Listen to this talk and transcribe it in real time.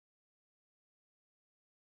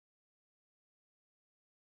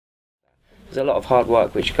there's a lot of hard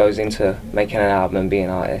work which goes into making an album and being an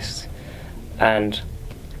artist, and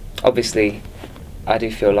obviously I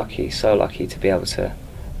do feel lucky, so lucky to be able to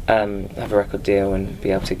have a record deal and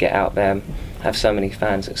be able to get out there and have so many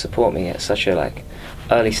fans that support me at such a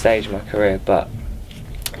early stage of my career. But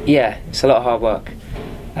yeah, it's a lot of hard work,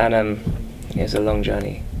 and it's a long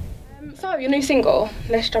journey. So your new single,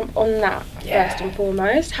 let's jump on that first and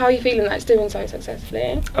foremost. How are you feeling that it's doing so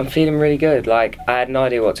successfully? I'm feeling really good. Like, I had no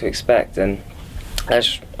idea what to expect, and I'm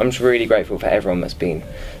just really grateful for everyone that's been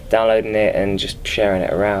downloading it and just sharing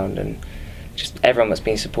it around, and just everyone that's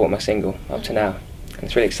been supporting my single up to now. And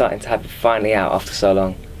it's really exciting to have it finally out after so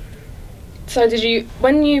long. So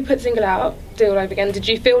when you put the single out, Do All Over Again, did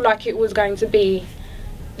you feel like it was going to be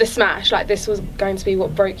the smash, like this was going to be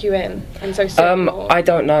what broke you in and so soon? I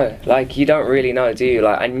don't know, like, you don't really know, do you?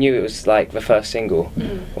 Like, I knew it was like the first single.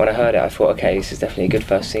 When I heard it, I thought, okay, this is definitely a good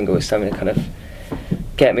first single. It's something to kind of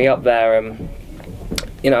get me up there.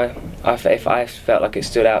 You know, I felt like it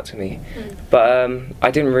stood out to me, but I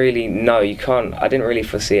didn't really know. I didn't really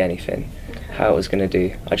foresee anything, how it was going to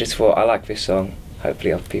do. I just thought, I like this song,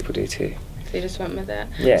 hopefully other people do too. So you just went with it.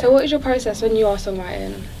 Yeah. So what is your process when you are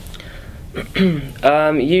songwriting?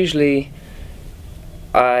 Usually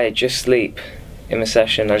I just sleep in the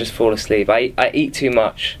session. I just fall asleep. I eat too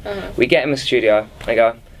much. We get in the studio, I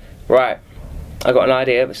go, right, I got an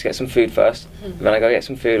idea, let's get some food first. Then I go get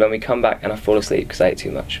some food, when we come back and I fall asleep because I ate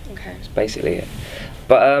too much. Okay. That's basically it.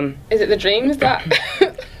 But is it the dreams that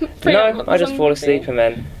no, I just fall asleep and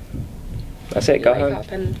then that's it, go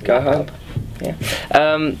home. Go home. Yeah.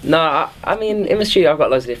 No, I mean, in the studio I've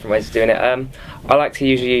got loads of different ways of doing it. I like to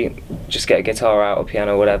usually just get a guitar out or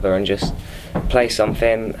piano or whatever and just play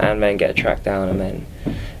something and then get a track down, and then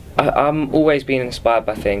I'm always being inspired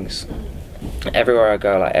by things. Everywhere I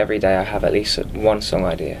go, like every day I have at least one song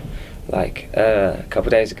idea. Like a couple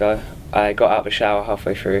of days ago I got out of the shower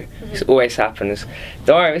halfway through. This always happens.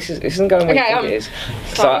 Don't worry, this isn't going where you think it is.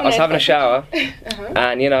 So I was having a shower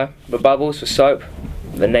and, you know, the bubbles, the soap,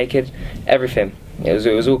 the naked, everything. It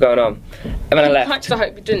was all going on. And then I left. I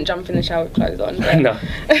hope you didn't jump in the shower with clothes on. No.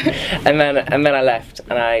 and then I left,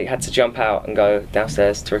 and I had to jump out and go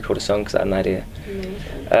downstairs to record a song because I had an idea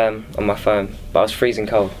on my phone. But I was freezing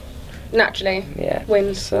cold. Naturally. Yeah. Wind,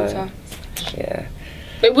 water. Yeah.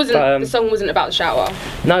 It wasn't. The song wasn't about the shower.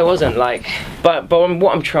 No, it wasn't. Like, but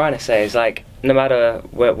what I'm trying to say is, like, no matter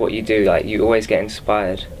what you do, like, you always get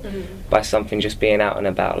inspired by something just being out and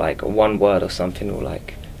about, like one word or something will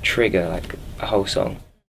like trigger like a whole song.